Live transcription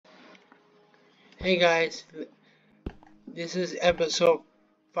Hey guys, this is episode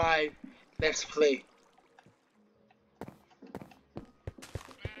 5. Let's play.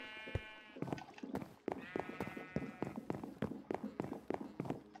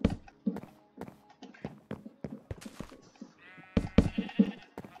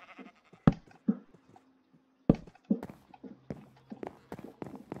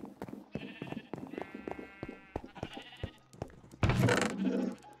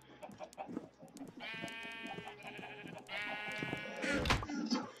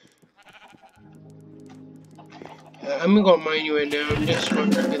 I'm gonna mind you right now. I'm just trying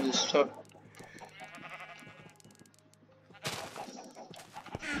to get this stuff.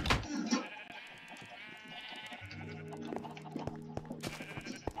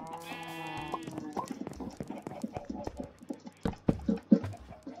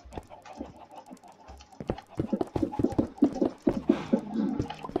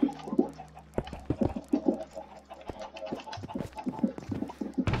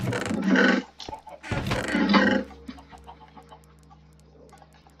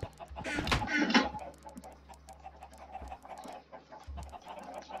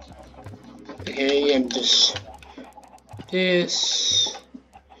 Okay, I'm just this.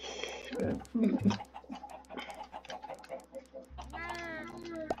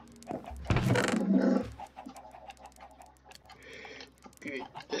 Get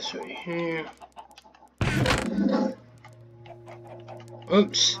this right here.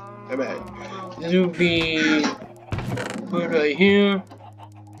 Oops, my bad. This will be put right here.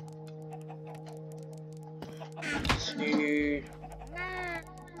 Let's see.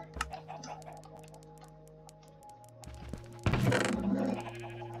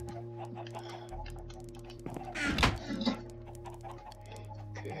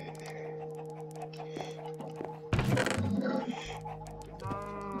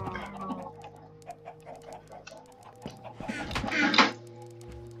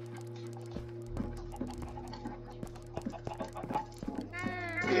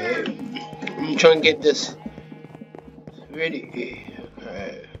 I'm trying to get this ready.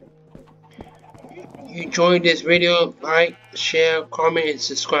 You enjoyed this video, like, share, comment, and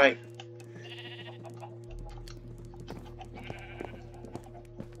subscribe.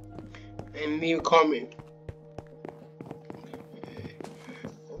 And leave a comment.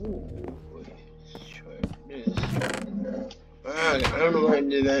 Oh, let's try this. I don't know why I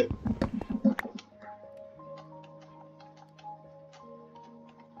did that.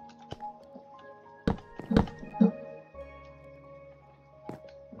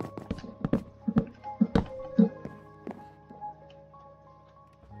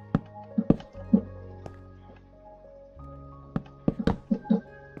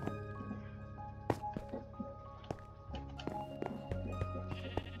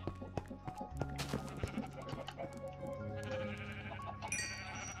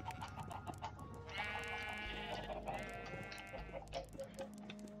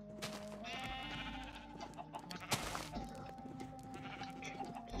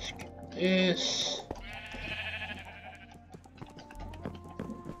 Yes.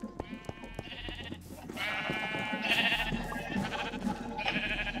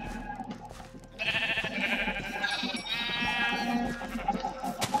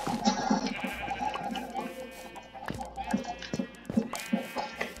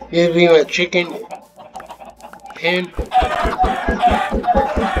 Here's me my chicken pan.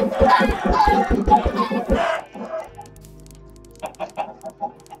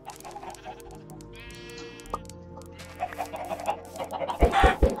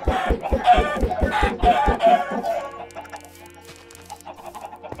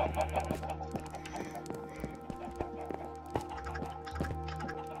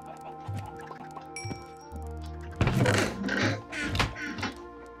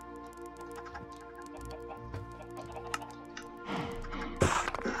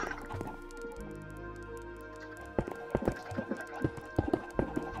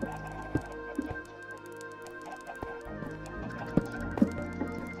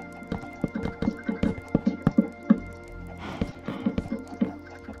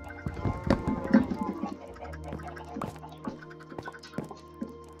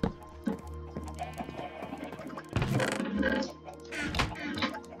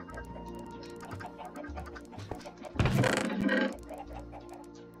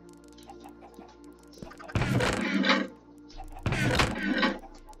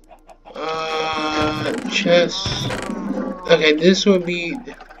 Chess. Okay, this will be.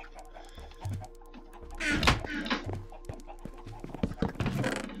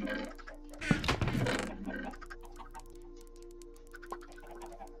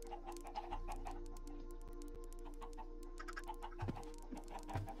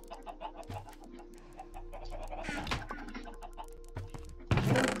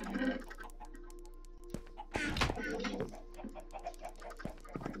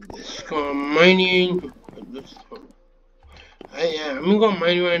 Let's go mining. Yeah, I'm going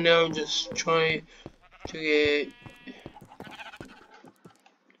mining right now. Just trying to get.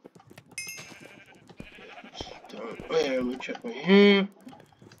 Oh yeah, let me check right here.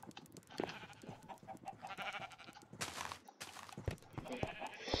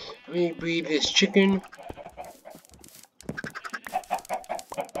 Let me breed this chicken.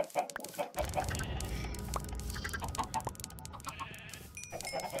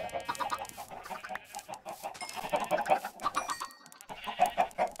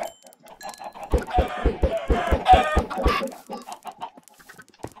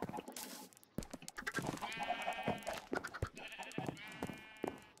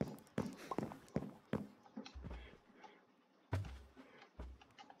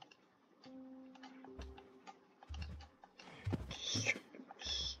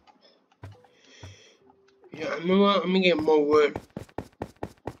 Yeah, I'm gonna get more wood.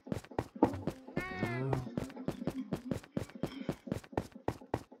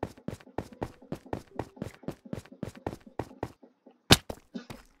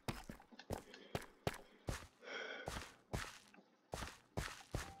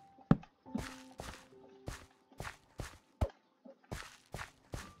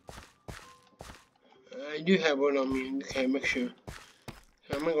 I do have wood on me. Okay, make sure.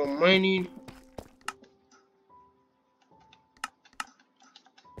 So I'm gonna go mining.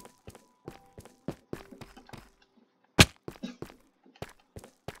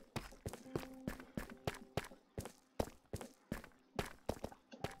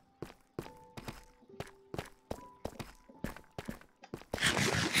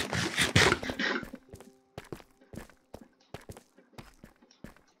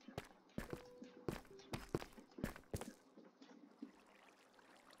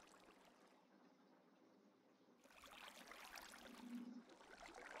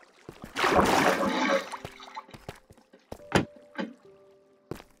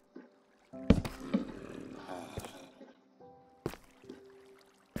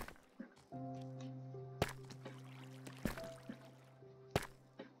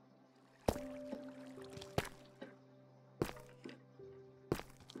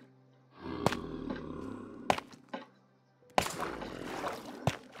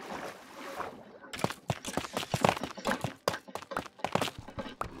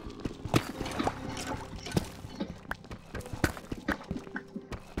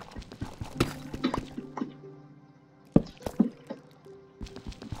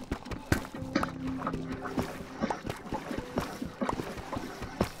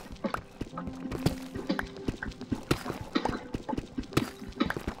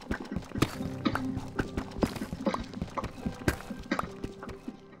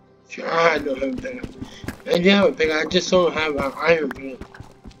 I don't have that. I do have a pick. I just don't have an iron pick.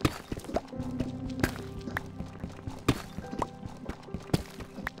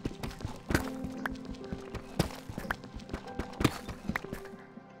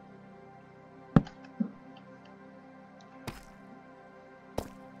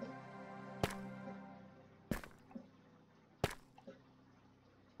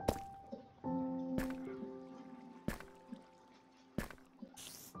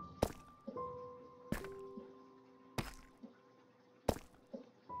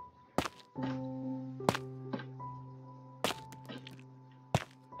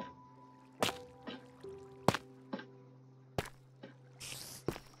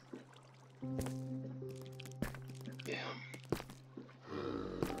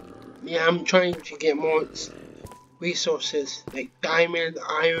 Yeah, I'm trying to get more resources like diamond,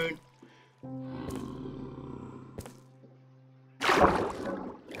 iron.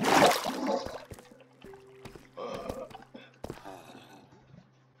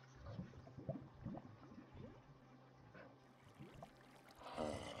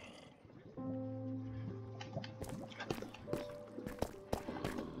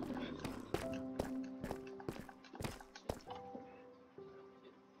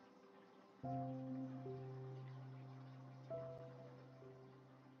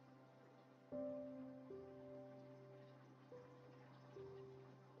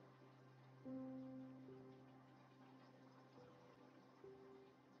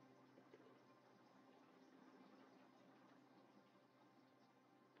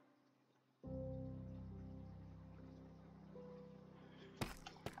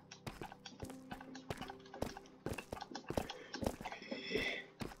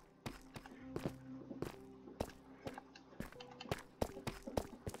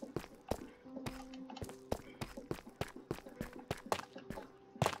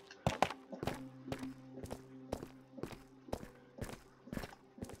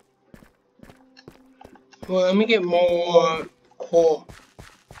 Well, let me get more core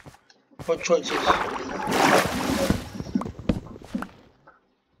choices.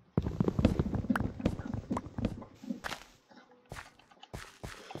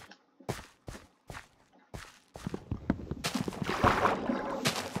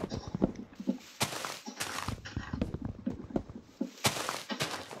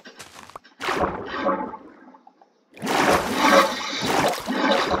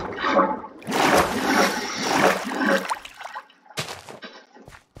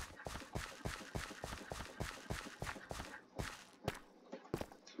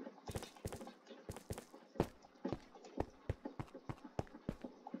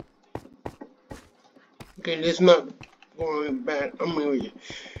 Okay, this is not going bad. I'm really.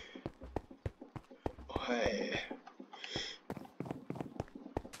 Okay.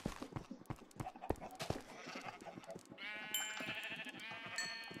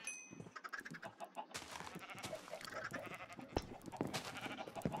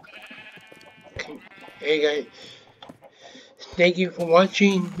 Hey guys, thank you for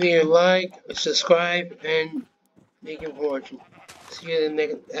watching. Leave a like, subscribe, and thank you for watching. See you in the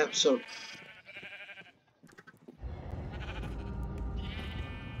next episode.